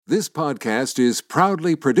This podcast is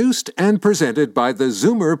proudly produced and presented by the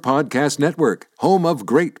Zoomer Podcast Network, home of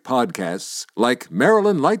great podcasts like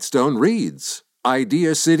Marilyn Lightstone Reads,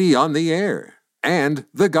 Idea City on the Air, and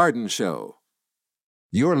The Garden Show.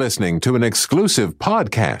 You're listening to an exclusive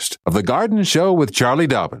podcast of The Garden Show with Charlie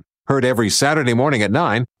Dobbin, heard every Saturday morning at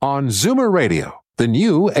 9 on Zoomer Radio, the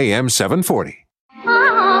new AM 740.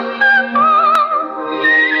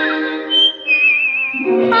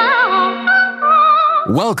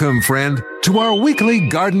 Welcome, friend, to our weekly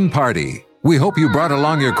garden party. We hope you brought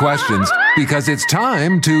along your questions because it's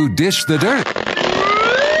time to dish the dirt.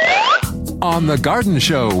 On The Garden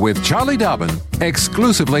Show with Charlie Dobbin,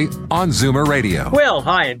 exclusively on Zoomer Radio. Well,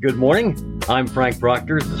 hi and good morning. I'm Frank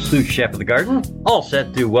Proctor, the sous chef of the garden, all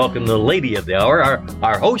set to welcome the lady of the hour,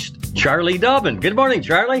 our host, Charlie Dobbin. Good morning,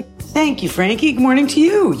 Charlie. Thank you, Frankie. Good morning to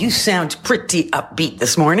you. You sound pretty upbeat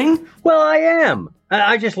this morning. Well, I am.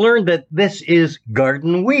 I just learned that this is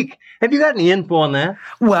Garden Week. Have you got any info on that?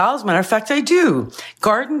 Well, as a matter of fact, I do.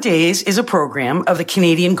 Garden Days is a program of the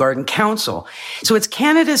Canadian Garden Council. So it's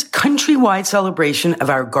Canada's countrywide celebration of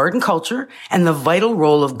our garden culture and the vital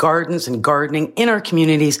role of gardens and gardening in our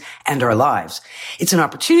communities and our lives. It's an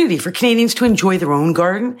opportunity for Canadians to enjoy their own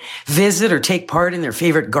garden, visit or take part in their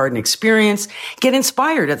favorite garden experience, get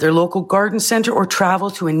inspired at their local garden center, or travel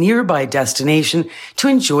to a nearby destination to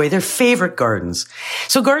enjoy their favorite gardens.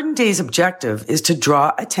 So Garden Day's objective is to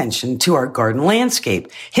draw attention to our garden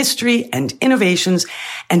landscape, history, and innovations,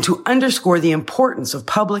 and to underscore the importance of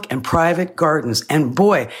public and private gardens. And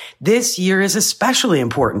boy, this year is especially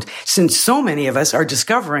important since so many of us are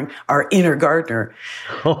discovering our inner gardener.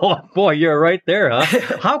 Oh, boy, you're right there,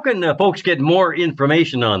 huh? How can folks get more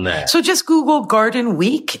information on that? So just Google Garden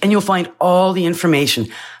Week and you'll find all the information.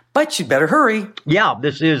 But you'd better hurry. Yeah,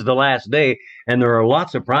 this is the last day, and there are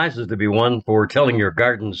lots of prizes to be won for telling your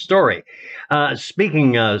garden story.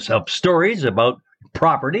 Speaking of stories about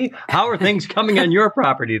property, how are things coming on your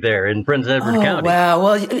property there in Prince Edward County? Wow.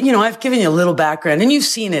 Well, you know, I've given you a little background and you've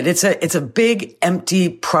seen it. It's a big empty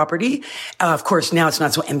property. Of course, now it's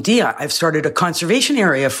not so empty. I've started a conservation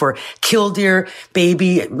area for killdeer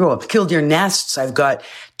nests. I've got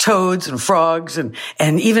toads and frogs and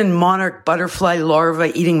even monarch butterfly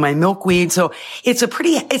larvae eating my milkweed. So it's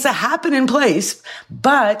a happening place.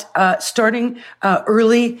 But, starting,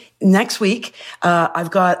 early next week, I've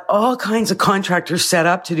got all kinds of contractors set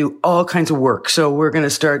up to do all kinds of work. So we're going to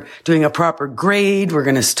start doing a proper grade. We're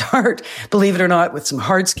going to start, believe it or not, with some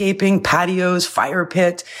hardscaping, patios, fire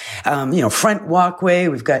pit, front walkway.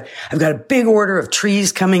 I've got a big order of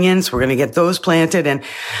trees coming in. So we're going to get those planted. And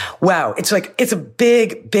wow, it's a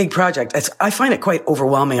big project. I find it quite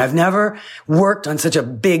overwhelming. I've never worked on such a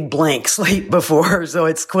big blank slate before. So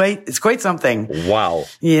it's quite something. Wow.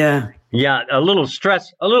 Yeah. Yeah, a little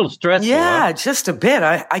stressful. Yeah, Huh? just a bit.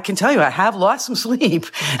 I can tell you, I have lost some sleep.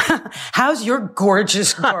 How's your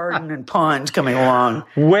gorgeous garden and pond coming along?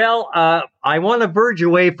 Well, I want to verge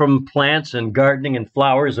away from plants and gardening and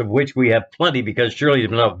flowers, of which we have plenty because Shirley's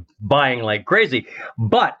been out buying like crazy.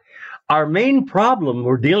 But our main problem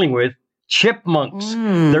we're dealing with, chipmunks.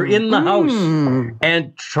 They're in the house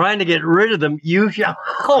and trying to get rid of them.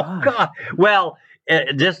 Oh, God. Well,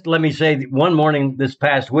 just let me say, one morning this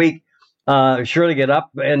past week, Shirley got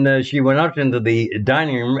up and she went out into the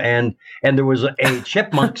dining room and there was a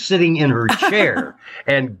chipmunk sitting in her chair.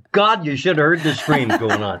 And God, you should have heard the screams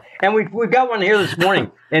going on. And we've got one here this morning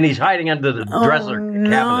and he's hiding under the dresser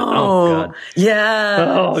cabinet. Oh, God. Yeah.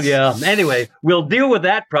 Oh, yeah. Anyway, we'll deal with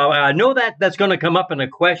that problem. I know that's going to come up in a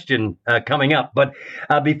question coming up. But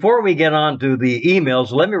before we get on to the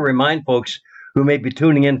emails, let me remind folks who may be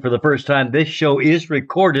tuning in for the first time, this show is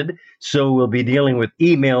recorded, so we'll be dealing with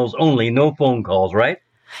emails only, no phone calls, right?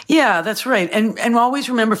 Yeah, that's right. And always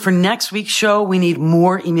remember, for next week's show, we need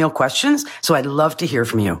more email questions, so I'd love to hear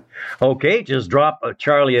from you. Okay, just drop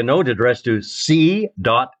Charlie a note addressed to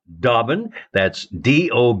c.dobbin, that's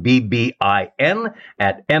DOBBIN,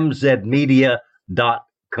 at mzmedia.com.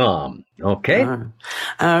 Okay.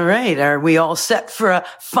 All right. Are we all set for a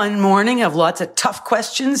fun morning of lots of tough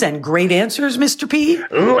questions and great answers, Mr. P?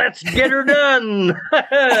 Let's get her done.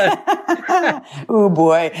 Oh,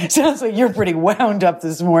 boy. Sounds like you're pretty wound up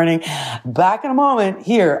this morning. Back in a moment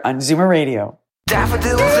here on Zoomer Radio.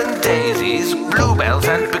 Daffodils and daisies, bluebells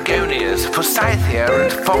and begonias, forsythia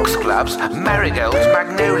and foxgloves, marigolds,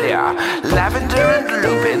 magnolia, lavender and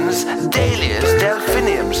lupins, dahlias,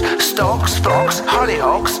 delphiniums, stalks, phlox,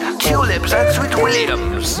 hollyhocks, tulips and sweet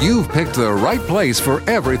williams. You've picked the right place for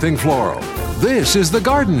everything floral. This is The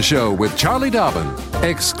Garden Show with Charlie Dobbin,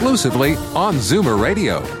 exclusively on Zoomer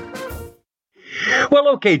Radio. Well,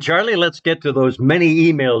 okay, Charlie, let's get to those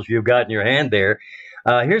many emails you've got in your hand there.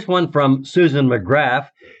 Here's one from Susan McGrath.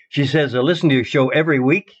 She says, I listen to your show every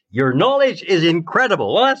week. Your knowledge is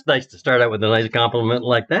incredible. Well, that's nice to start out with a nice compliment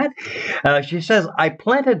like that. She says, I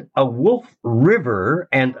planted a Wolf River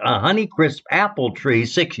and a Honeycrisp apple tree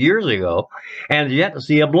 6 years ago and yet to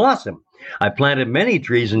see a blossom. I planted many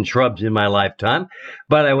trees and shrubs in my lifetime,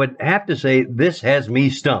 but I would have to say this has me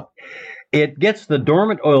stumped. It gets the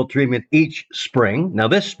dormant oil treatment each spring. Now,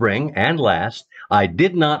 this spring and last, I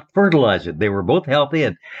did not fertilize it. They were both healthy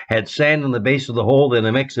and had sand in the base of the hole and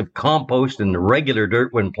a mix of compost and regular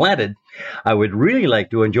dirt when planted. I would really like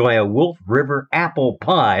to enjoy a Wolf River apple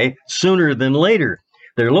pie sooner than later.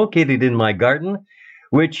 They're located in my garden,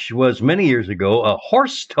 which was many years ago a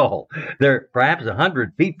horse stall. They're perhaps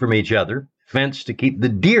 100 feet from each other, fenced to keep the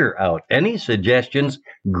deer out. Any suggestions?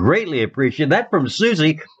 Greatly appreciate that from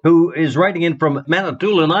Susie, who is writing in from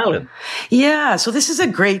Manitoulin Island. Yeah, so this is a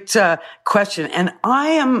great question, and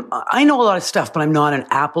I know a lot of stuff, but I'm not an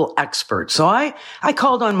apple expert. So I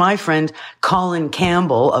called on my friend Colin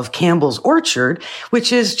Campbell of Campbell's Orchard,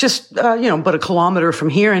 which is just about a kilometer from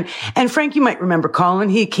here. And Frank, you might remember Colin.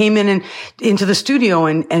 He came into the studio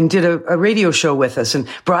and did a radio show with us and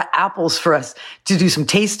brought apples for us to do some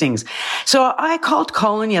tastings. So I called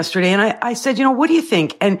Colin yesterday and I said, what do you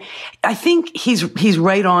think? And I think he's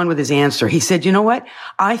right on with his answer. He said, you know what?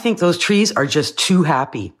 I think those trees are just too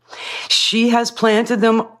happy. She has planted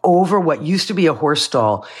them over what used to be a horse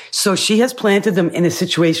stall. So she has planted them in a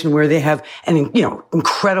situation where they have an,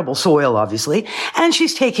 incredible soil, obviously. And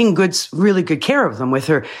she's taking really good care of them with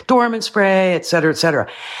her dormant spray, et cetera, et cetera.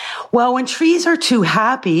 Well, when trees are too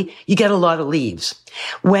happy, you get a lot of leaves.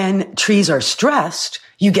 When trees are stressed,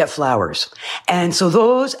 you get flowers. And so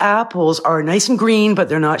those apples are nice and green, but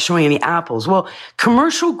they're not showing any apples. Well,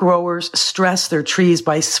 commercial growers stress their trees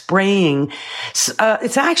by spraying.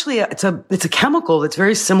 It's actually it's a chemical that's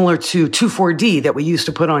very similar to 2,4-D that we used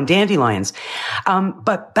to put on dandelions.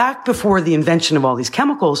 But back before the invention of all these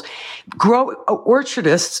chemicals,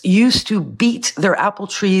 orchardists used to beat their apple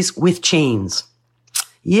trees with chains.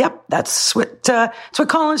 Yep, that's what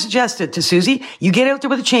Colin suggested to Susie. You get out there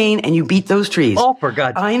with a chain and you beat those trees. Oh, for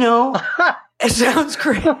God's sake. I know. It sounds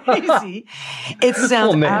crazy. It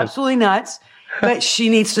sounds absolutely nuts. But she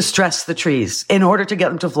needs to stress the trees in order to get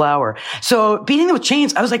them to flower. So beating them with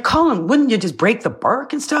chains, I was like, Colin, wouldn't you just break the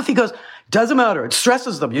bark and stuff? He goes, doesn't matter. It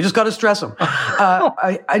stresses them. You just got to stress them.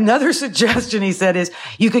 Another suggestion he said is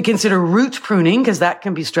you could consider root pruning because that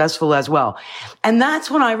can be stressful as well. And that's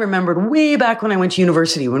when I remembered way back when I went to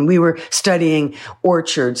university, when we were studying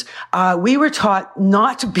orchards, we were taught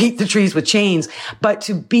not to beat the trees with chains, but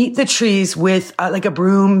to beat the trees with like a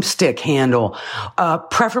broomstick handle,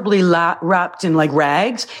 preferably wrapped in like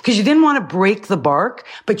rags because you didn't want to break the bark,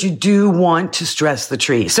 but you do want to stress the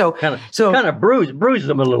tree. So kind of bruise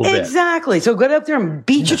them a little bit. Exactly. So go out there and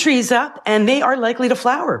beat your trees up and they are likely to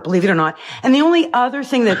flower, believe it or not. And the only other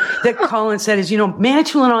thing that Colin said is,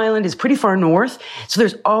 Manitoulin Island is pretty far north. So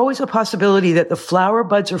there's always a possibility that the flower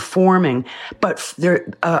buds are forming, but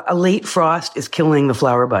a late frost is killing the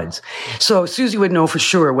flower buds. So Susie would know for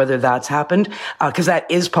sure whether that's happened, because that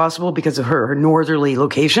is possible because of her northerly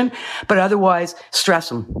location. But otherwise, stress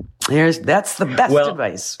them. That's the best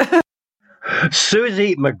advice.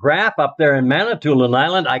 Susie McGrath up there in Manitoulin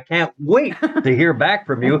Island, I can't wait to hear back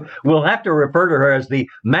from you. We'll have to refer to her as the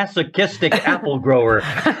masochistic apple grower.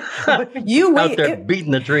 You wait. Out there beating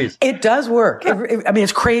the trees. It does work.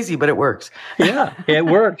 It's crazy, but it works. Yeah, it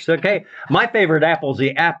works. Okay. My favorite apple is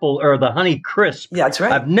the apple or the Honey Crisp. Yeah, that's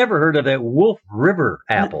right. I've never heard of that Wolf River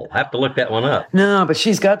apple. I have to look that one up. No, but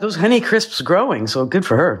she's got those Honey Crisps growing, so good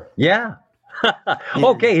for her. Yeah.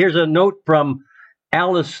 Okay, here's a note from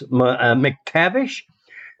Alice McTavish.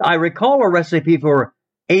 I recall a recipe for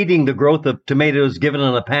aiding the growth of tomatoes given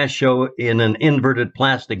on a past show in an inverted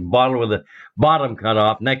plastic bottle with the bottom cut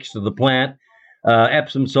off next to the plant,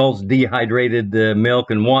 Epsom salts, dehydrated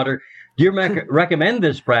milk, and water. Do you recommend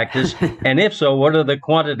this practice? And if so, what are the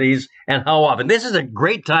quantities and how often? This is a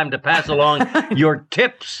great time to pass along your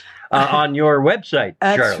tips on your website,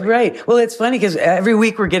 Charlie. That's right. Well, it's funny because every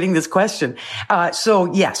week we're getting this question.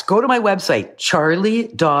 So yes, go to my website,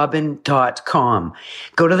 charliedobbin.com.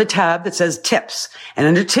 Go to the tab that says tips. And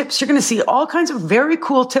under tips, you're going to see all kinds of very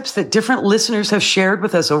cool tips that different listeners have shared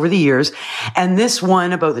with us over the years. And this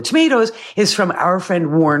one about the tomatoes is from our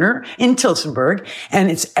friend Warner in Tillsonburg. And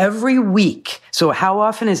it's every week. So how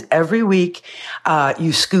often is every week?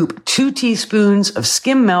 You scoop 2 teaspoons of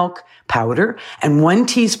skim milk, powder and 1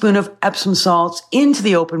 teaspoon of Epsom salts into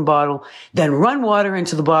the open bottle, then run water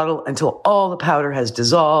into the bottle until all the powder has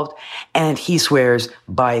dissolved. And he swears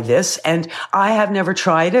by this. And I have never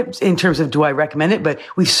tried it in terms of do I recommend it, but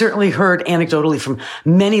we've certainly heard anecdotally from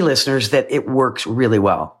many listeners that it works really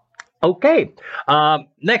well. Okay.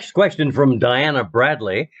 Next question from Diana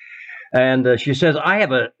Bradley. And she says, I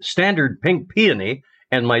have a standard pink peony,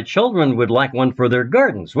 and my children would like one for their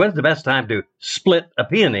gardens. When's the best time to split a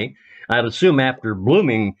peony? I'd assume after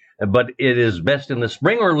blooming, but it is best in the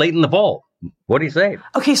spring or late in the fall. What do you say?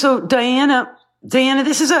 Okay, so Diana,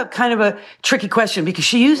 this is a kind of a tricky question because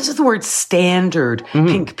she uses the word standard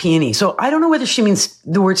pink peony. So I don't know whether she means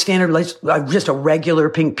the word standard like just a regular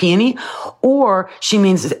pink peony, or she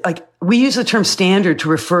means like we use the term standard to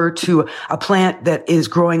refer to a plant that is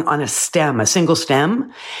growing on a stem, a single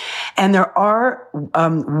stem. And there are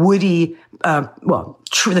woody,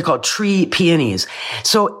 they're called tree peonies.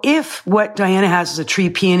 So if what Diana has is a tree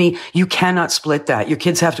peony, you cannot split that. Your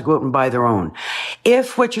kids have to go out and buy their own.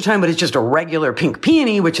 If what you're talking about is just a regular pink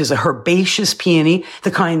peony, which is a herbaceous peony, the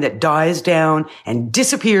kind that dies down and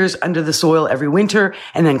disappears under the soil every winter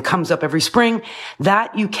and then comes up every spring,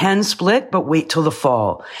 that you can split, but wait till the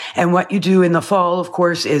fall. And what you do in the fall, of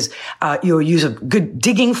course, is you'll use a good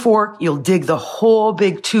digging fork. You'll dig the whole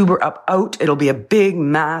big tuber up out. It'll be a big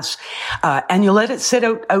mass. And you'll let it sit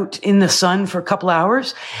out in the sun for a couple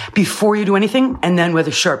hours before you do anything. And then with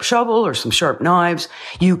a sharp shovel or some sharp knives,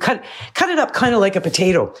 you cut it up kind of like a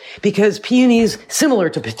potato, because peonies, similar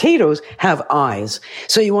to potatoes, have eyes.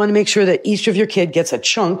 So you want to make sure that each of your kid gets a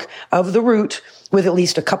chunk of the root with at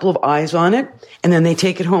least a couple of eyes on it, and then they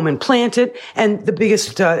take it home and plant it. And the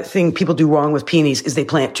biggest thing people do wrong with peonies is they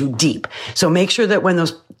plant too deep. So make sure that when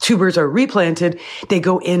those tubers are replanted, they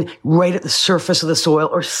go in right at the surface of the soil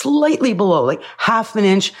or slightly below, like half an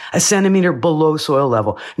inch, a centimeter below soil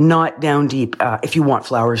level, not down deep if you want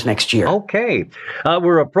flowers next year. Okay.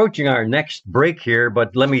 We're approaching our next break here,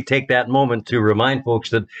 but let me take that moment to remind folks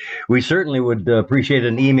that we certainly would appreciate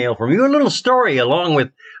an email from you, a little story along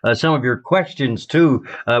with some of your questions, too.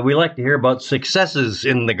 We like to hear about successes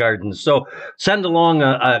in the garden. So send along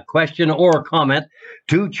a question or a comment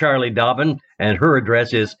to Charlie Dobbin, and her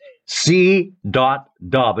address is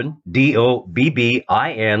c.dobbin,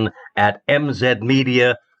 D-O-B-B-I-N, at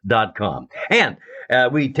mzmedia.com. And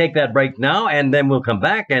we take that break now, and then we'll come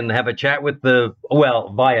back and have a chat with via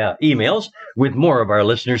emails with more of our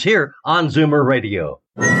listeners here on Zoomer Radio.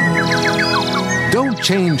 Don't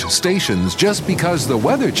change stations just because the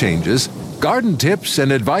weather changes. Garden tips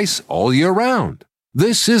and advice all year round.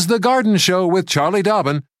 This is The Garden Show with Charlie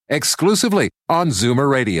Dobbin, exclusively on Zoomer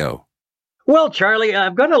Radio. Well, Charlie,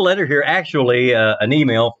 I've got a letter here, actually, an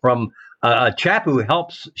email from a chap who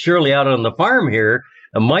helps Shirley out on the farm here,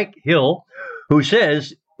 Mike Hill, who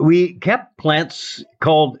says, we kept plants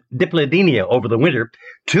called Dipladenia over the winter.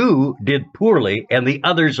 2 did poorly, and the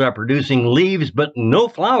others are producing leaves but no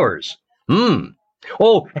flowers.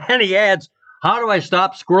 Oh, and he adds, how do I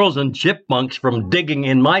stop squirrels and chipmunks from digging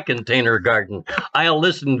in my container garden? I'll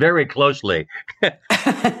listen very closely.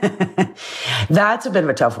 That's a bit of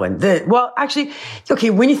a tough one.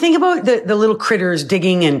 When you think about the little critters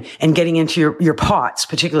digging and getting into your pots,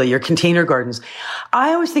 particularly your container gardens,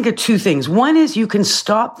 I always think of 2 things. One is you can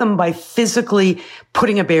stop them by physically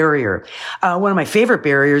putting a barrier. One of my favorite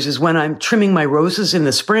barriers is when I'm trimming my roses in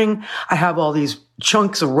the spring. I have all these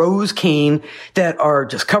chunks of rose cane that are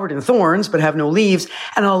just covered in thorns but have no leaves,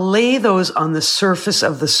 and I'll lay those on the surface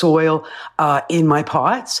of the soil in my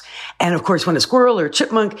pots. And of course, when a squirrel or a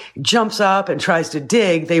chipmunk jumps up and tries to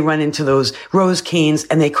dig, they run into those rose canes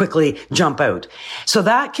and they quickly jump out. So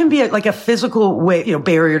that can be like a physical way,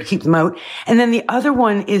 barrier to keep them out. And then the other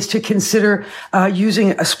one is to consider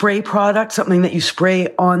using a spray product, something that you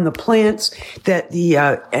spray on the plants that the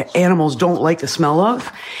animals don't like the smell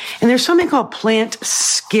of. And there's something called plant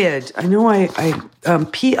skid. I know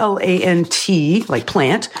P-L-A-N-T, like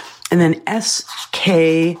plant, and then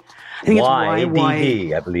S-K, I think it's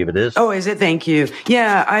YDD, I believe it is. Oh, is it? Thank you.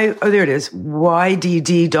 Yeah, there it is.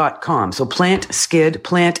 YDD.com. So plant skid,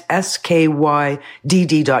 plant SKYDD.com.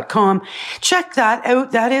 Check that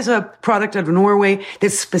out. That is a product out of Norway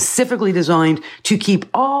that's specifically designed to keep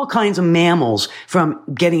all kinds of mammals from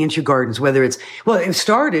getting into your gardens, whether it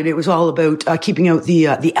was all about keeping out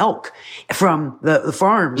the elk from the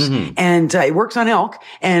farms. Mm-hmm. And it works on elk,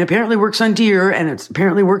 and apparently works on deer, and it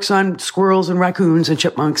apparently works on squirrels and raccoons and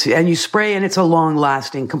chipmunks. And you spray, and it's a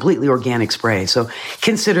long-lasting, completely organic spray. So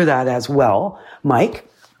consider that as well, Mike.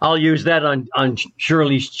 I'll use that on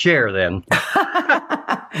Shirley's chair then.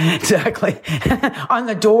 Exactly. On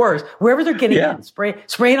the doors, wherever they're getting in, spray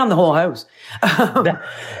it on the whole house.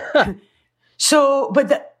 So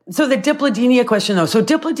the Diplodenia question though. So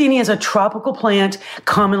Diplodenia is a tropical plant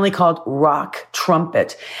commonly called rock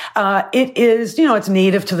trumpet. It is, it's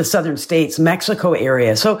native to the southern states, Mexico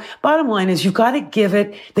area. So bottom line is you've got to give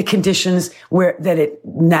it the conditions that it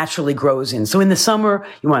naturally grows in. So in the summer,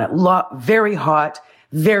 you want it very hot,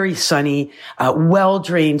 very sunny,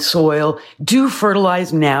 well-drained soil. Do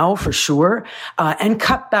fertilize now for sure, and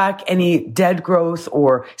cut back any dead growth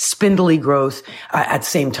or spindly growth at the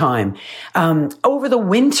same time. Over the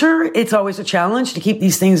winter, it's always a challenge to keep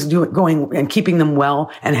these things going and keeping them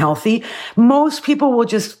well and healthy. Most people will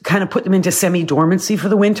just kind of put them into semi-dormancy for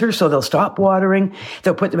the winter, so they'll stop watering.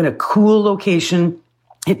 They'll put them in a cool location.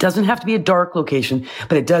 It doesn't have to be a dark location,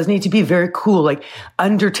 but it does need to be very cool, like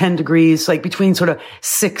under 10 degrees, like between sort of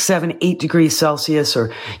 6, 7, 8 degrees Celsius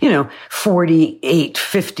or, 48,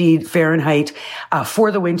 50 Fahrenheit.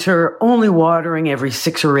 For the winter, only watering every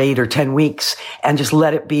 6 or 8 or 10 weeks and just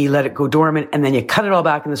let it go dormant. And then you cut it all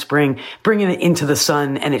back in the spring, bringing it into the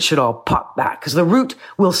sun, and it should all pop back because the root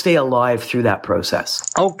will stay alive through that process.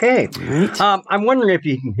 Okay. Right? I'm wondering if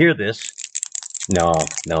you can hear this. No,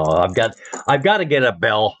 I've got to get a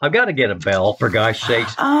bell. I've got to get a bell, for gosh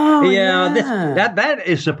sakes. Oh, That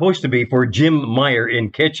is supposed to be for Jim Meyer in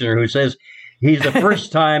Kitchener, who says he's the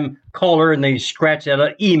first time caller and they scratch out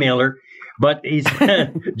an emailer. But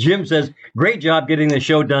Jim says, great job getting the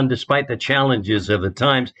show done despite the challenges of the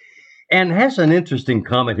times. And has an interesting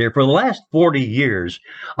comment here. For the last 40 years,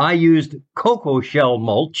 I used cocoa shell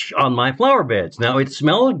mulch on my flower beds. Now, it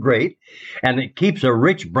smells great, and it keeps a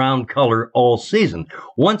rich brown color all season.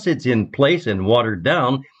 Once it's in place and watered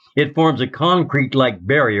down, it forms a concrete-like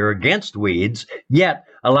barrier against weeds, yet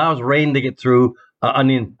allows rain to get through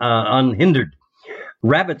unhindered.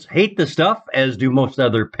 Rabbits hate the stuff, as do most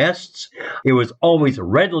other pests. It was always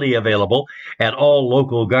readily available at all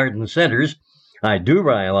local garden centers. I do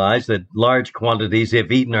realize that large quantities,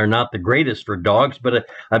 if eaten, are not the greatest for dogs, but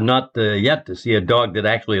I've not yet to see a dog that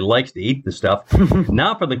actually likes to eat the stuff.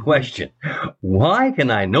 Now for the question. Why can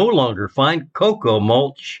I no longer find cocoa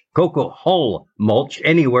hull mulch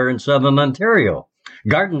anywhere in southern Ontario?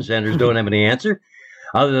 Garden centers don't have any answer.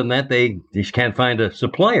 Other than that, they just can't find a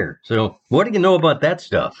supplier. So what do you know about that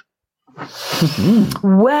stuff?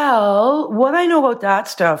 Well, what I know about that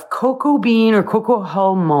stuff, cocoa bean or cocoa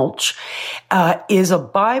hull mulch, is a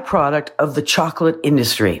byproduct of the chocolate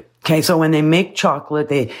industry. Okay, so when they make chocolate,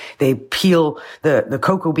 they peel the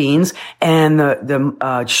cocoa beans and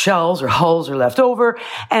the shells or hulls are left over.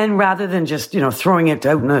 And rather than just, throwing it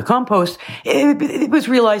out in the compost, it was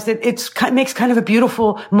realized that it makes kind of a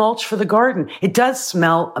beautiful mulch for the garden. It does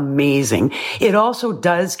smell amazing. It also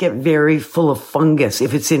does get very full of fungus.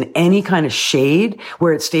 If it's in any kind of shade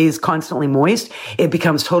where it stays constantly moist, it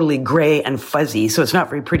becomes totally gray and fuzzy. So it's not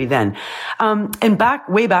very pretty then. And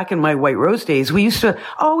way back in my White Rose days, we used to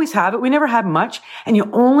always have it. We never had much, and you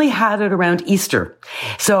only had it around Easter.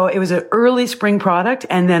 So it was an early spring product,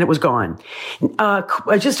 and then it was gone.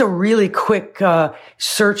 Just a really quick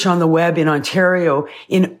search on the web in Ontario.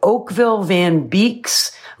 In Oakville, Van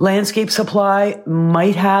Beek's Landscape Supply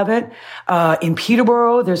might have it. In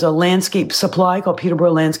Peterborough, there's a landscape supply called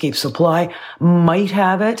Peterborough Landscape Supply, might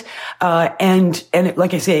have it. And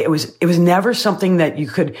like I say, it was never something that you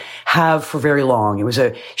could have for very long. It was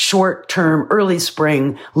a short-term, early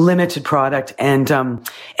spring, limited product, and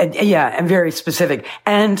very specific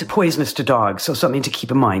and poisonous to dogs. So something to keep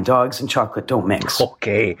in mind. Dogs and chocolate don't mix.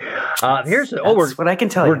 Okay. That's what I can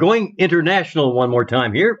tell you. We're going international one more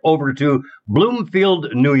time here, over to Bloomfield,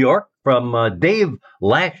 New York, from Dave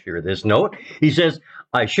Lasher, this note. He says,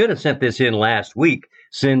 I should have sent this in last week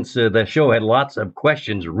since the show had lots of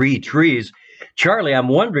questions re-trees. Charlie, I'm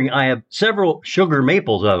wondering, I have several sugar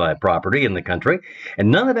maples on my property in the country,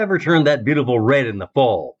 and none have ever turned that beautiful red in the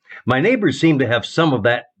fall. My neighbors seem to have some of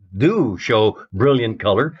that do show brilliant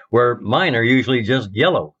color, where mine are usually just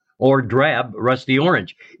yellow or drab, rusty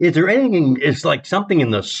orange. Is there anything, it's like something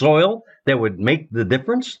in the soil that would make the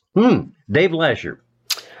difference? Dave Lasher.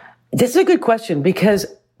 This is a good question, because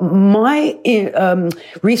my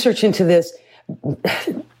research into this,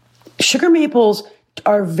 sugar maples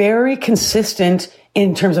are very consistent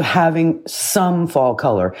in terms of having some fall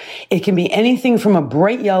color. It can be anything from a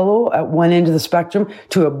bright yellow at one end of the spectrum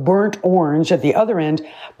to a burnt orange at the other end,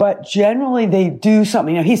 but generally they do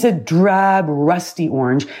something. Now, he said drab, rusty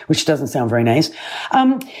orange, which doesn't sound very nice.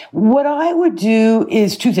 What I would do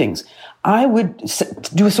is two things. I would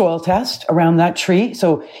do a soil test around that tree.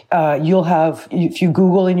 So you'll have, if you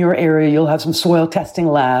Google in your area, you'll have some soil testing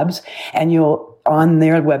labs, and you'll on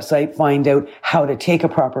their website find out how to take a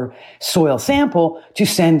proper soil sample to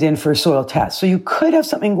send in for a soil test. So you could have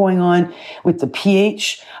something going on with the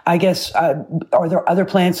pH. I guess, are there other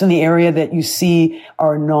plants in the area that you see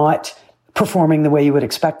are not performing the way you would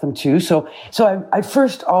expect them to? So I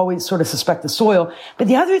first always sort of suspect the soil. But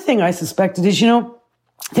the other thing I suspected is,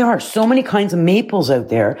 there are so many kinds of maples out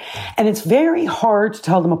there, and it's very hard to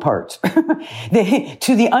tell them apart.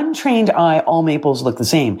 To the untrained eye, all maples look the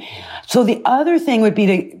same. So the other thing would be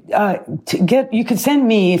to get, you could send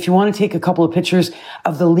me, if you want to take a couple of pictures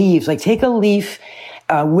of the leaves, like take a leaf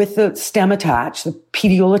with the stem attached, the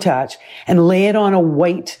petiole attached, and lay it on a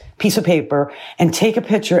white piece of paper and take a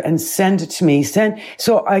picture and send it to me.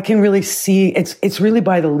 So I can really see, it's really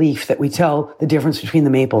by the leaf that we tell the difference between the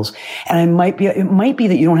maples. And it might be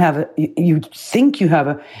that you don't have you think you have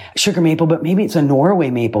a sugar maple, but maybe it's a Norway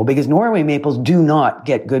maple, because Norway maples do not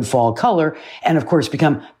get good fall color and of course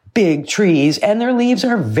become big trees, and their leaves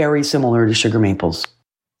are very similar to sugar maples.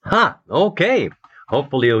 Okay.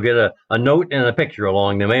 Hopefully you'll get a note and a picture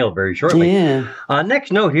along the mail very shortly. Yeah.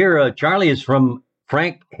 Next note here, Charlie, is from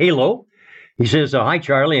Frank Halo. He says, hi,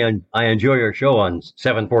 Charlie, and I enjoy your show on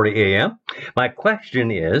 7:40 a.m. My question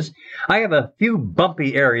is, I have a few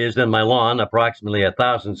bumpy areas in my lawn, approximately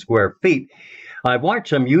 1,000 square feet. I've watched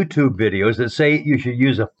some YouTube videos that say you should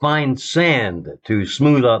use a fine sand to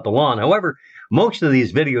smooth out the lawn. However, most of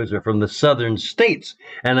these videos are from the southern states,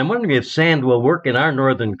 and I'm wondering if sand will work in our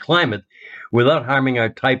northern climate without harming our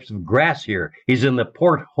types of grass here. He's in the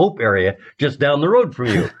Port Hope area, just down the road from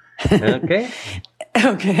you. Okay.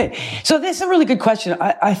 Okay. So this is a really good question.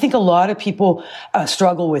 I think a lot of people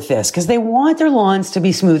struggle with this because they want their lawns to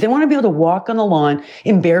be smooth. They want to be able to walk on the lawn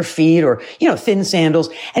in bare feet or, thin sandals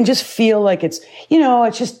and just feel like it's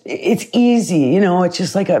easy. It's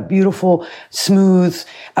just like a beautiful, smooth,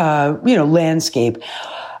 landscape.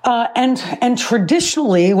 And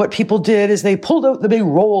traditionally what people did is they pulled out the big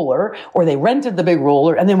roller, or they rented the big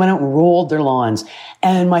roller and then went out and rolled their lawns.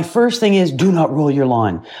 And my first thing is, do not roll your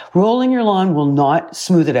lawn. Rolling your lawn will not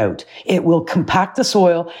smooth it out. It will compact the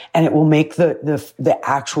soil and it will make the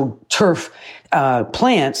actual turf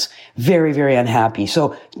plants very, very unhappy.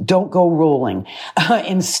 So don't go rolling.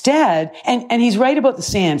 Instead, and he's right about the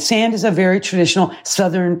sand. Sand is a very traditional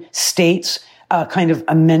southern states kind of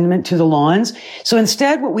amendment to the lawns. So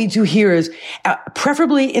instead, what we do here is,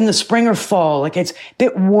 preferably in the spring or fall, like it's a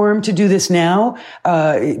bit warm to do this now,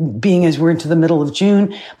 being as we're into the middle of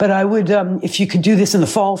June. But I would, if you could do this in the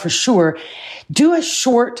fall for sure, do a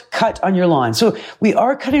short cut on your lawn. So we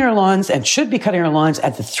are cutting our lawns and should be cutting our lawns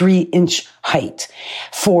at the 3-inch height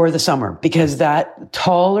for the summer, because that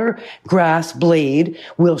taller grass blade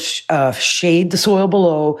will shade the soil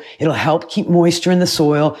below. It'll help keep moisture in the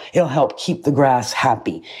soil. It'll help keep the grass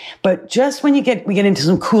happy. But just when we get into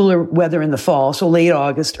some cooler weather in the fall, so late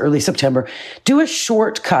August, early September, do a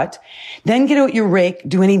short cut. Then get out your rake,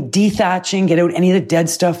 do any dethatching, get out any of the dead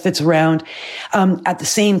stuff that's around. At the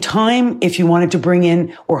same time, if you wanted to bring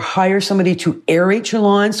in or hire somebody to aerate your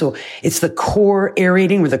lawn, so it's the core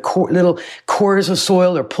aerating, where the little cores of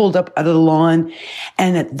soil are pulled up out of the lawn.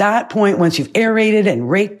 And at that point, once you've aerated and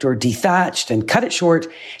raked or dethatched and cut it short,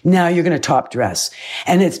 now you're going to top dress.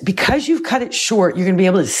 And it's because you've cut it short, you're going to be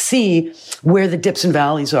able to see where the dips and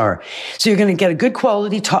valleys are. So you're going to get a good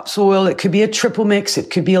quality topsoil. It could be a triple mix. It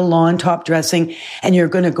could be a lawn top dressing. And you're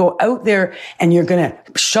going to go out there and you're going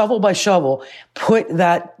to shovel by shovel put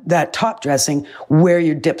that top dressing where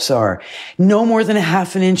your dips are. No more than a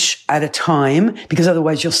 1/2 inch at a time, because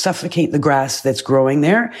otherwise you'll suffocate the grass that's growing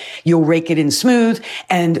there. You'll rake it in smooth.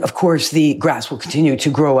 And of course, the grass will continue to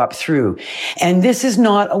grow up through. And this is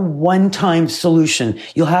not a one-time solution.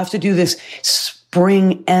 You'll have to do this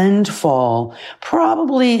spring and fall,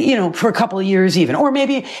 probably, for a couple of years even. Or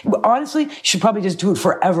maybe, honestly, you should probably just do it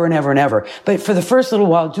forever and ever and ever. But for the first little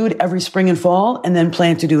while, do it every spring and fall, and then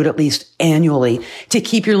plan to do it at least annually to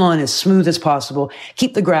keep your lawn as smooth as possible,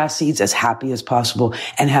 keep the grass seeds as happy as possible,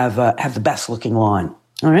 and have the best looking lawn.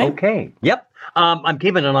 All right? Okay. Yep. I'm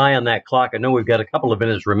keeping an eye on that clock. I know we've got a couple of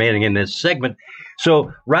minutes remaining in this segment.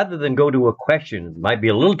 So rather than go to a question, it might be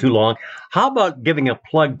a little too long, how about giving a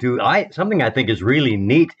plug to something I think is really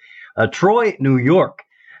neat? Troy, New York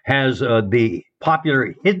has the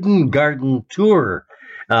popular Hidden Garden Tour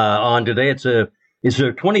on today. It's their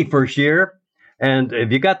 21st year. And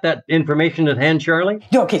have you got that information at hand, Charlie?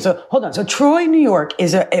 Okay, so hold on. So Troy, New York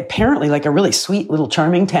is apparently like a really sweet little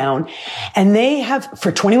charming town. And they have,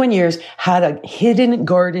 for 21 years, had a hidden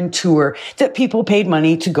garden tour that people paid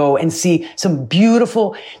money to go and see some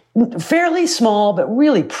beautiful fairly small, but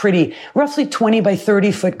really pretty, roughly 20 by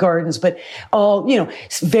 30 foot gardens, but all,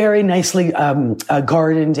 very nicely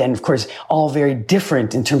gardened, and of course, all very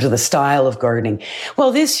different in terms of the style of gardening.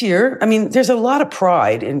 Well, this year, there's a lot of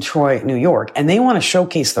pride in Troy, New York, and they want to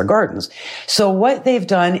showcase their gardens. So what they've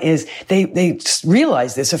done is they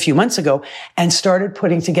realized this a few months ago and started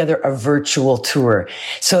putting together a virtual tour.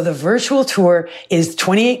 So the virtual tour is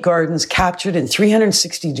 28 gardens captured in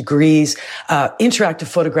 360 degrees, interactive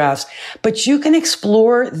photographs. But you can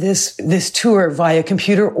explore this tour via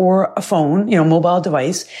computer or a phone, mobile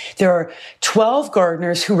device. There are 12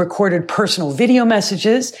 gardeners who recorded personal video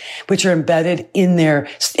messages, which are embedded in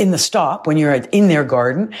the stop when you're in their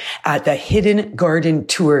garden at the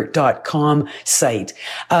hiddengardentour.com site.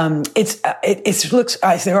 It looks,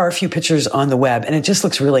 there are a few pictures on the web, and it just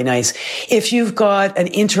looks really nice. If you've got an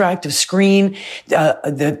interactive screen,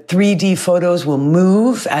 the 3D photos will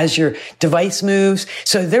move as your device moves.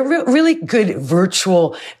 So they're really good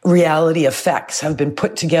virtual reality effects have been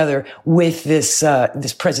put together with this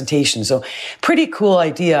presentation. So pretty cool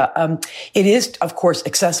idea. It is, of course,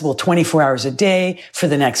 accessible 24 hours a day for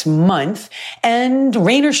the next month, and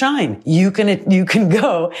rain or shine, you can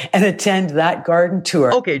go and attend that garden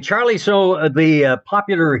tour. Okay, Charlie. So the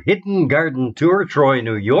popular Hidden Garden Tour, Troy,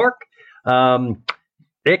 New York.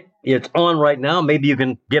 It's on right now. Maybe you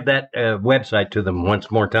can give that website to them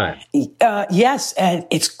once more time. Yes, and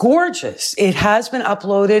it's gorgeous. It has been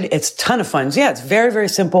uploaded. It's a ton of fun. Yeah, it's very, very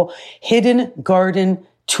simple.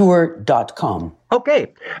 hiddengardentour.com.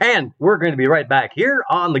 Okay, and we're going to be right back here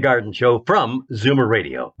on The Garden Show from Zoomer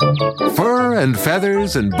Radio. Fur and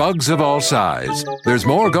feathers and bugs of all size. There's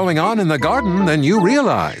more going on in the garden than you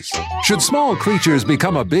realize. Should small creatures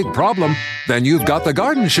become a big problem, then you've got The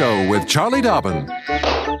Garden Show with Charlie Dobbin.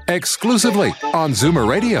 Exclusively on Zoomer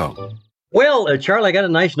Radio. Well, Charlie, I got a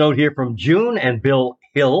nice note here from June and Bill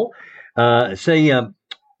Hill.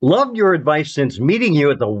 Loved your advice since meeting you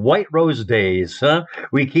at the White Rose Days.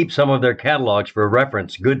 We keep some of their catalogs for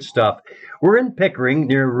reference. Good stuff. We're in Pickering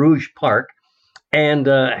near Rouge Park and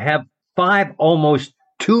have 5 almost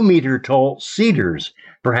 2-meter tall cedars,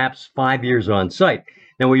 perhaps 5 years on site.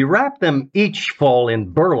 Now, we wrap them each fall in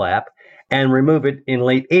burlap and remove it in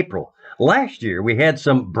late April. Last year, we had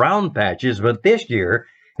some brown patches, but this year,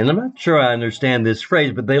 and I'm not sure I understand this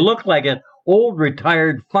phrase, but they look like an old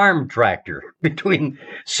retired farm tractor, between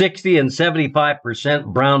 60 and 75%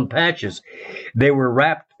 brown patches. They were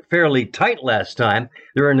wrapped fairly tight last time.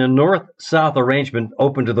 They're in a north-south arrangement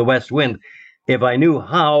open to the west wind. If I knew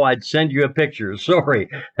how, I'd send you a picture. Sorry.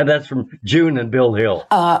 And that's from June and Bill Hill.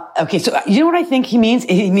 Okay, so you know what I think he means?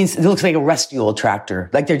 He means it looks like a rusty old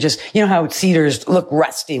tractor. Like they're just, how cedars look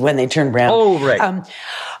rusty when they turn brown. Oh, right.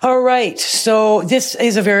 All right. So this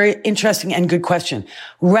is a very interesting and good question.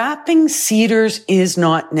 Wrapping cedars is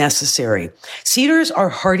not necessary. Cedars are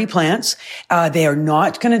hardy plants. They are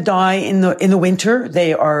not going to die in the winter.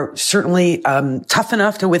 They are certainly tough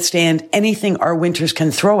enough to withstand anything our winters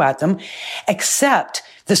can throw at them, except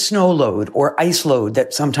the snow load or ice load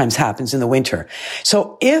that sometimes happens in the winter.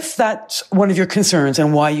 So if that's one of your concerns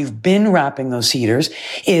and why you've been wrapping those cedars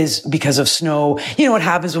is because of snow, what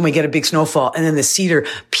happens when we get a big snowfall and then the cedar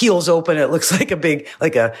peels open, it looks like a big,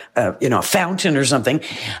 a fountain or something.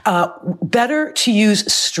 Better to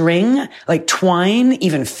use string, like twine,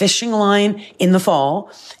 even fishing line in the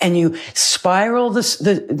fall, and you spiral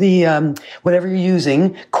the whatever you're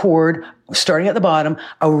using, cord, starting at the bottom,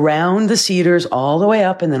 around the cedars, all the way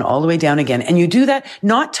up and then all the way down again. And you do that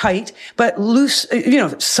not tight, but loose,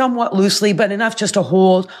 somewhat loosely, but enough just to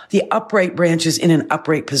hold the upright branches in an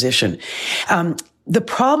upright position. The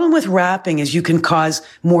problem with wrapping is you can cause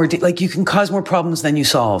more problems than you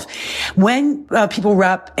solve. When people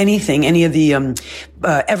wrap anything, any of the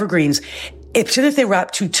evergreens, if they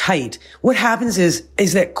wrap too tight, what happens is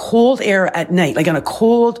that cold air at night, like on a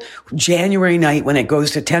cold January night when it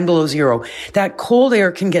goes to 10 below zero, that cold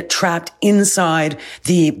air can get trapped inside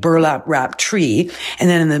the burlap wrapped tree. And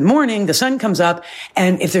then in the morning, the sun comes up,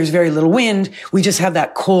 and if there's very little wind, we just have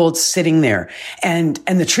that cold sitting there. And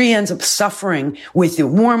the tree ends up suffering with the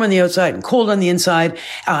warm on the outside and cold on the inside.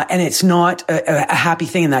 And it's not a happy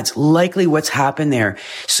thing. And that's likely what's happened there.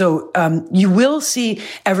 So, you will see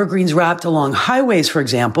evergreens wrapped along highways, for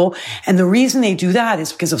example, and the reason they do that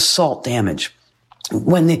is because of salt damage.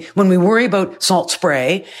 when we worry about salt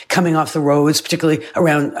spray coming off the roads, particularly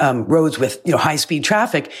around roads with high speed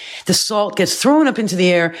traffic, the salt gets thrown up into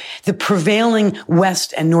the air. The prevailing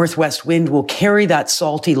west and northwest wind will carry that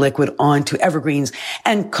salty liquid onto evergreens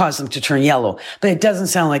and cause them to turn yellow. But it doesn't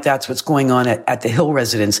sound like that's what's going on at the Hill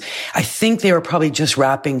residence. I think they were probably just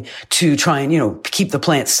wrapping to try and keep the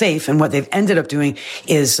plants safe. And what they've ended up doing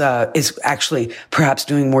is actually perhaps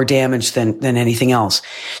doing more damage than anything else.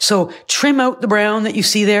 So trim out the brown that you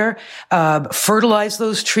see there, fertilize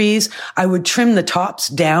those trees. I would trim the tops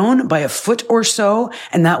down by a foot or so,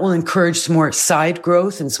 and that will encourage some more side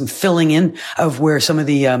growth and some filling in of where some of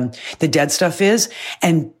the dead stuff is.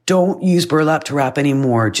 And don't use burlap to wrap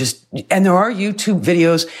anymore. And there are YouTube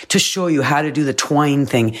videos to show you how to do the twine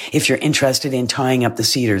thing if you're interested in tying up the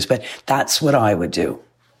cedars, but that's what I would do.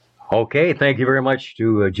 Okay, thank you very much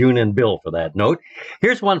to June and Bill for that note.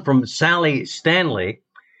 Here's one from Sally Stanley.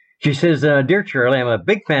 She says, Dear Charlie, I'm a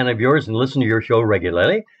big fan of yours and listen to your show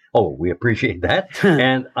regularly. Oh, we appreciate that.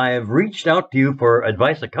 And I have reached out to you for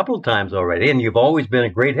advice a couple of times already, and you've always been a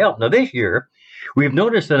great help. Now, this year, we've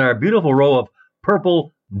noticed that our beautiful row of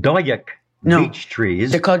purple doyak beech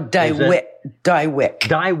trees. They're called Diewick.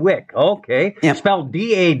 Diewick, okay. Yep. Spelled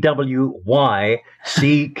Dawyck,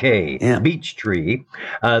 Yep. beech tree.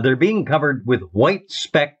 They're being covered with white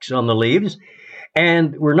specks on the leaves.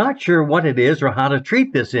 And we're not sure what it is or how to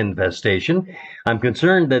treat this infestation. I'm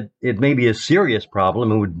concerned that it may be a serious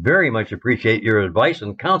problem and would very much appreciate your advice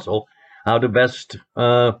and counsel how to best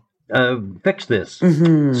fix this.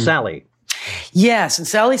 Mm-hmm. Sally. Yes, and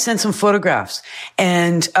Sally sent some photographs.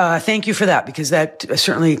 And thank you for that, because that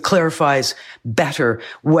certainly clarifies better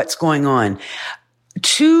what's going on.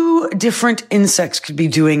 2 different insects could be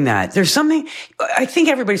doing that. There's something, I think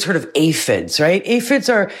everybody's heard of aphids, right? Aphids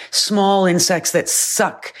are small insects that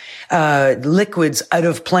suck liquids out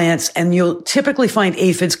of plants, and you'll typically find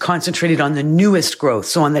aphids concentrated on the newest growth,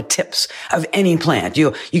 so on the tips of any plant.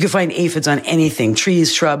 You can find aphids on anything,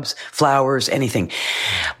 trees, shrubs, flowers, anything.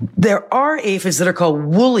 There are aphids that are called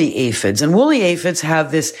woolly aphids, and woolly aphids have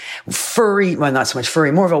this furry, well, not so much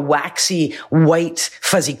furry, more of a waxy, white,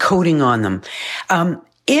 fuzzy coating on them.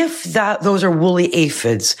 If those are woolly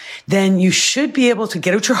aphids, then you should be able to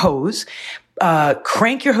get out your hose,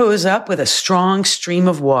 crank your hose up with a strong stream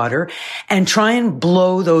of water, and try and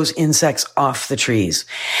blow those insects off the trees.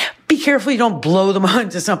 Be careful you don't blow them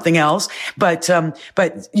onto something else, but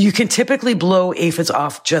you can typically blow aphids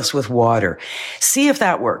off just with water. See if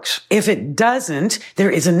that works. If it doesn't, there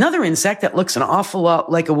is another insect that looks an awful lot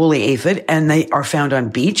like a woolly aphid, and they are found on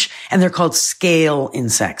beach, and they're called scale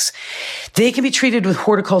insects. They can be treated with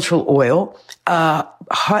horticultural oil.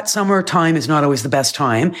 Hot summer time is not always the best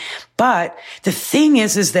time, but the thing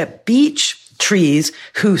is that beech trees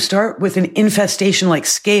who start with an infestation like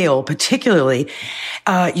scale, particularly,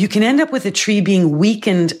 you can end up with a tree being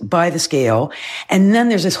weakened by the scale. And then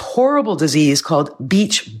there's this horrible disease called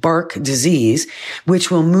beech bark disease,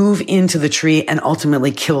 which will move into the tree and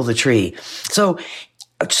ultimately kill the tree. So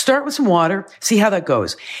start with some water, see how that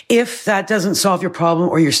goes. If that doesn't solve your problem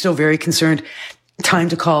or you're still very concerned, time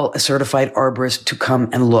to call a certified arborist to come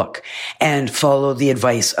and look and follow the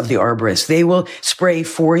advice of the arborist. They will spray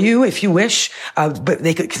for you if you wish, but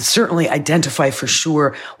they can certainly identify for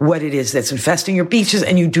sure what it is that's infesting your beeches,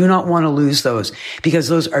 and you do not want to lose those because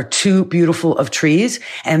those are too beautiful of trees.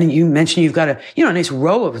 And you mentioned you've got a nice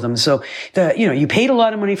row of them. So you paid a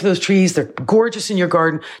lot of money for those trees. They're gorgeous in your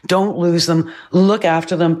garden. Don't lose them. Look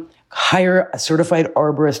after them. Hire a certified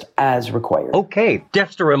arborist as required. Okay.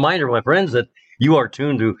 Just a reminder, my friends, that you are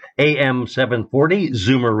tuned to AM 740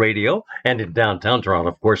 Zoomer Radio, and in downtown Toronto,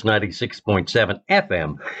 of course, 96.7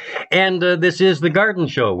 FM. And this is The Garden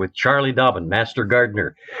Show with Charlie Dobbin, Master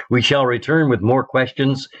Gardener. We shall return with more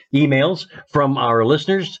questions, emails from our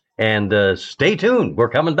listeners, and stay tuned. We're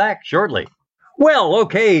coming back shortly. Well,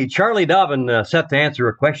 okay, Charlie Dobbin set to answer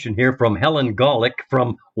a question here from Helen Golick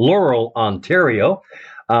from Laurel, Ontario.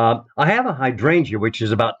 I have a hydrangea, which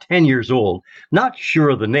is about 10 years old. Not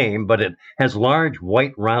sure of the name, but it has large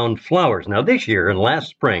white round flowers. Now, this year and last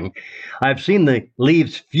spring, I've seen the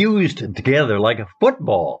leaves fused together like a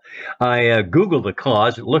football. I Googled the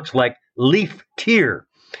cause. It looks like leaf tear.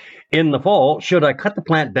 In the fall, should I cut the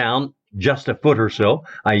plant down just a foot or so?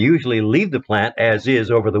 I usually leave the plant as is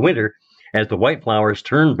over the winter as the white flowers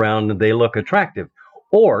turn brown and they look attractive.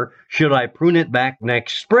 Or should I prune it back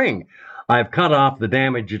next spring? I've cut off the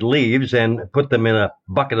damaged leaves and put them in a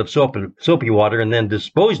bucket of soapy water and then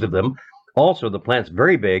disposed of them. Also, the plant's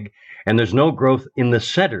very big and there's no growth in the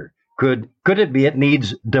center. Could it be it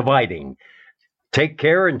needs dividing? Take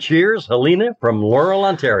care and cheers, Helena from Laurel,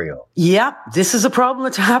 Ontario. Yep, this is a problem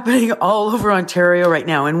that's happening all over Ontario right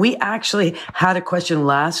now. And we actually had a question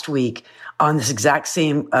last week on this exact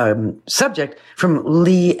same subject from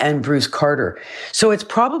Lee and Bruce Carter. So it's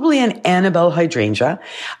probably an Annabelle hydrangea.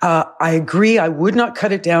 I agree. I would not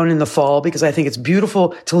cut it down in the fall because I think it's beautiful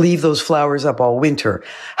to leave those flowers up all winter.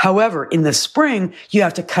 However, in the spring, you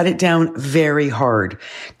have to cut it down very hard,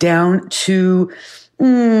 down to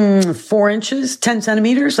 4 inches, 10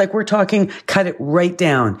 centimeters. Like we're talking, cut it right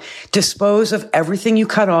down. Dispose of everything you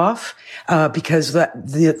cut off, because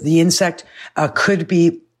the insect could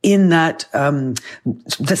be in that,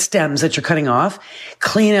 the stems that you're cutting off.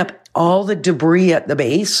 Clean up all the debris at the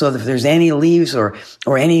base. So if there's any leaves or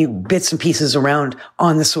any bits and pieces around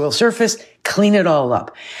on the soil surface, clean it all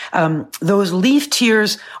up. Those leaf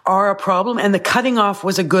tears are a problem, and the cutting off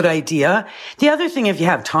was a good idea. The other thing, if you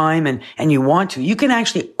have time and you want to, you can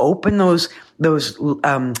actually open those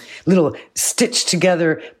little stitched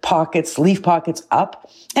together pockets, leaf pockets up,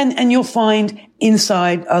 and you'll find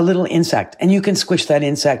inside a little insect, and you can squish that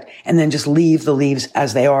insect and then just leave the leaves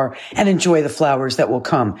as they are and enjoy the flowers that will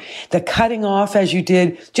come. The cutting off, as you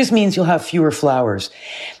did, just means you'll have fewer flowers.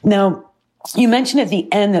 Now, you mentioned at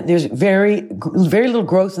the end that there's very little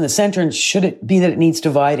growth in the center, and should it be that it needs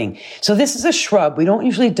dividing. So this is a shrub. We don't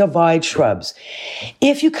usually divide shrubs.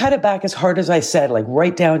 If you cut it back as hard as I said, like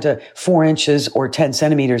right down to 4 inches or 10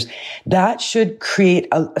 centimeters, that should create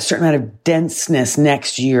a certain amount of denseness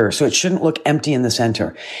next year. So it shouldn't look empty in the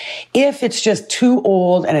center. If it's just too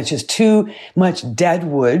old and it's just too much dead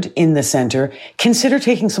wood in the center, consider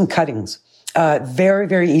taking some cuttings. Very,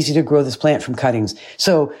 very easy to grow this plant from cuttings.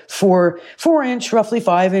 So 4-inch, roughly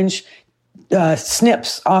 5-inch,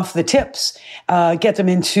 snips off the tips, get them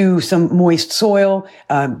into some moist soil,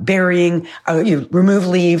 burying, you remove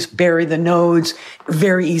leaves, bury the nodes.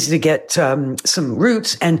 Very easy to get, some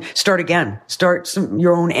roots and start again. Start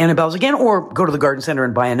your own Annabelles again, or go to the garden center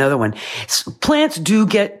and buy another one. Plants do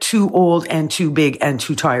get too old and too big and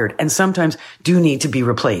too tired, and sometimes do need to be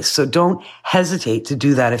replaced. So don't hesitate to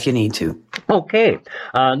do that if you need to. Okay.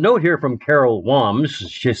 Note here from Carol Wams.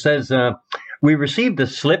 She says, we received a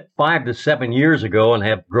slip 5 to 7 years ago and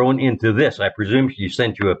have grown into this. I presume she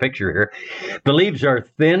sent you a picture here. The leaves are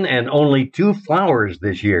thin and only 2 flowers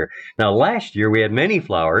this year. Now, last year we had many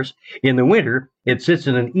flowers. In the winter, it sits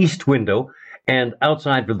in an east window and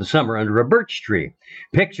outside for the summer under a birch tree.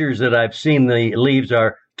 Pictures that I've seen, the leaves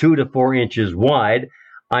are 2 to 4 inches wide.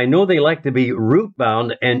 I know they like to be root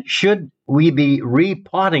bound, and should we be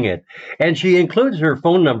repotting it? And she includes her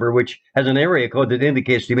phone number, which has an area code that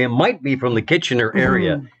indicates to me it might be from the Kitchener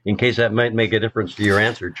area, in case that might make a difference to your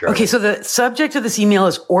answer, Charlie. Okay, so the subject of this email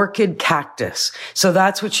is orchid cactus. So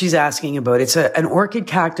that's what she's asking about. It's an orchid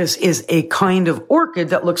cactus is a kind of orchid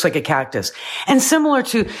that looks like a cactus. And similar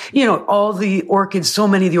to, all the orchids, so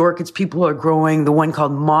many of the orchids people are growing, the one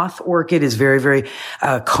called moth orchid is very, very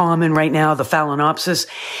common right now, the Phalaenopsis.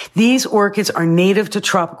 These orchids are native to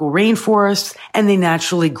tropical rainforests, and they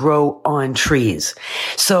naturally grow on trees.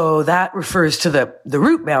 So that refers to the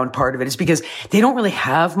root bound part of it, is because they don't really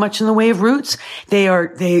have much in the way of roots. They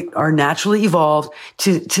are naturally evolved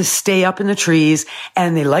to stay up in the trees,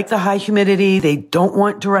 and they like the high humidity. They don't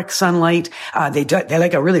want direct sunlight. They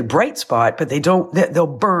like a really bright spot, but they'll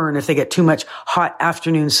burn if they get too much hot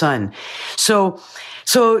afternoon sun. So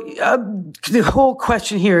the whole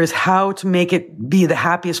question here is how to make it be the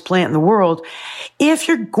happiest plant in the world. If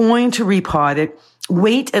you're going to repot it,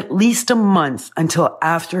 wait at least a month until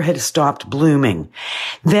after it has stopped blooming.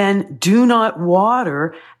 Then do not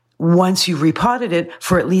water once you've repotted it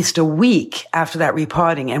for at least a week after that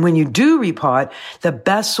repotting. And when you do repot, the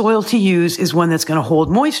best soil to use is one that's going to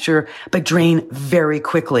hold moisture but drain very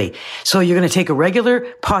quickly. So you're going to take a regular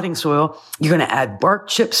potting soil, you're going to add bark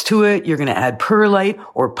chips to it, you're going to add perlite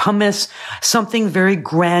or pumice, something very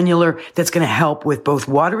granular that's going to help with both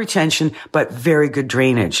water retention but very good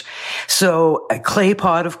drainage. So a clay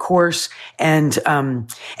pot, of course, and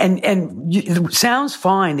it sounds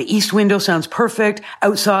fine. The east window sounds perfect.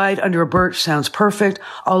 Outside under a birch sounds perfect.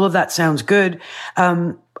 All of that sounds good.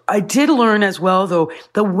 I did learn as well, though,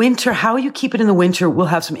 the winter, how you keep it in the winter will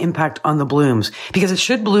have some impact on the blooms, because it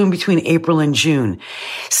should bloom between April and June.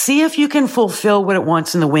 See if you can fulfill what it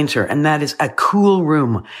wants in the winter, and that is a cool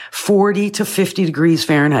room, 40 to 50 degrees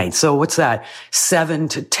Fahrenheit. So what's that? 7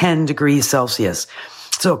 to 10 degrees Celsius.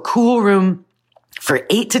 So a cool room for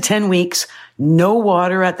 8 to 10 weeks, no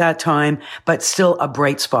water at that time, but still a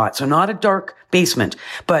bright spot. So not a dark basement,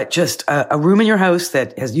 but just a room in your house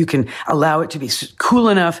that you can allow it to be cool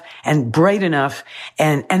enough and bright enough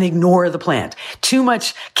and ignore the plant. Too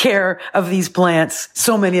much care of these plants.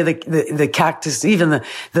 So many of the cactus, even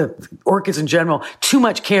the orchids in general, too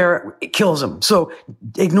much care, it kills them. So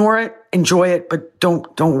ignore it, enjoy it, but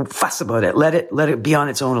don't fuss about it. Let it be on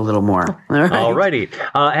its own a little more. All right. All righty.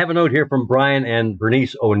 I have a note here from Brian and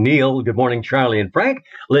Bernice O'Neill. Good morning, Charlie and Frank.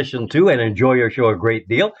 Listen to and enjoy your show a great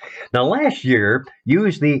deal. Now, last year,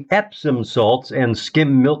 used the Epsom salts and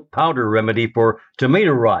skim milk powder remedy for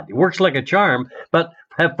tomato rot. It works like a charm, but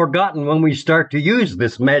have forgotten when we start to use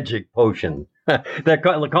this magic potion. They're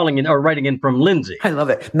calling in or writing in from Lindsay. I love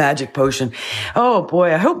it. Magic potion. Oh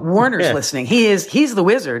boy. I hope Warner's listening. He's the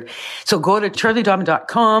wizard. So go to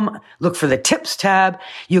charliedobbin.com, look for the tips tab.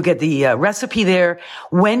 You'll get the recipe there.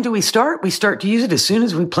 When do we start? We start to use it as soon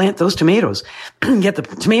as we plant those tomatoes. Get the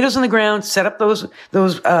tomatoes in the ground, set up those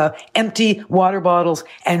empty water bottles,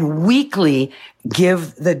 and weekly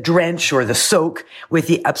give the drench or the soak with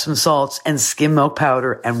the Epsom salts and skim milk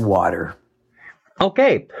powder and water.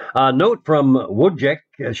 Okay. Note from Wojciech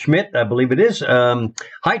Schmidt, I believe it is.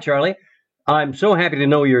 Hi, Charlie. I'm so happy to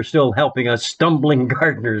know you're still helping us stumbling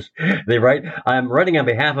gardeners. They write, I'm writing on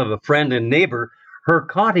behalf of a friend and neighbor. Her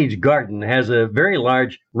cottage garden has a very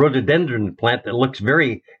large rhododendron plant that looks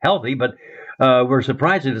very healthy, but we're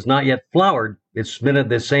surprised it is not yet flowered. It's been at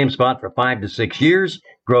this same spot for 5 to 6 years,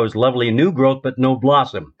 grows lovely new growth, but no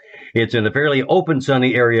blossom. It's in a fairly open,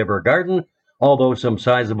 sunny area of her garden, although some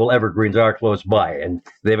sizable evergreens are close by, and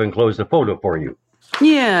they've enclosed a photo for you.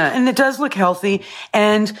 Yeah, and it does look healthy.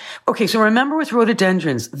 And, okay, so remember with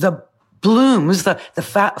rhododendrons, the blooms, the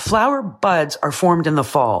flower buds are formed in the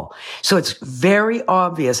fall. So it's very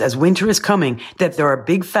obvious as winter is coming that there are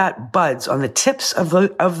big fat buds on the tips of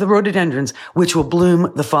the rhododendrons, which will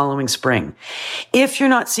bloom the following spring. If you're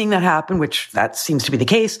not seeing that happen, which that seems to be the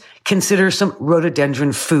case, consider some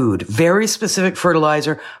rhododendron food. Very specific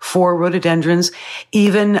fertilizer for rhododendrons.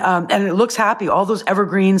 Even, and it looks happy. All those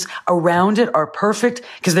evergreens around it are perfect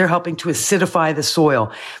because they're helping to acidify the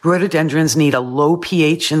soil. Rhododendrons need a low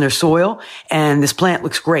pH in their soil, and this plant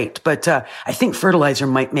looks great. But I think fertilizer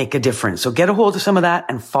might make a difference. So get a hold of some of that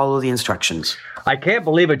and follow the instructions. I can't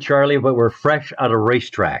believe it, Charlie, but we're fresh out of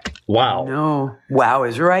racetrack. Wow. No, wow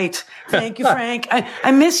is right. Thank you, Frank.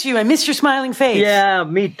 I miss you. I miss your smiling face. Yeah,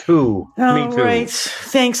 me too. Me too. Right.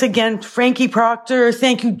 Thanks again, Frankie Proctor.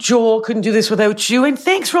 Thank you, Joel. Couldn't do this without you. And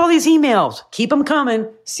thanks for all these emails. Keep them coming.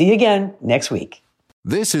 See you again next week.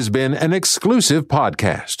 This has been an exclusive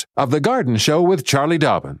podcast of The Garden Show with Charlie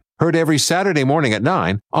Dobbin. Heard every Saturday morning at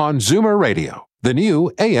 9 on Zoomer Radio, the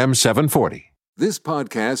new AM 740. This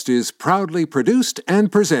podcast is proudly produced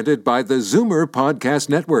and presented by the Zoomer Podcast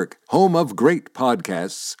Network, home of great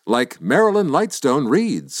podcasts like Marilyn Lightstone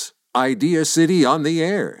Reads, Idea City on the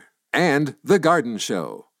Air, and The Garden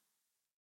Show.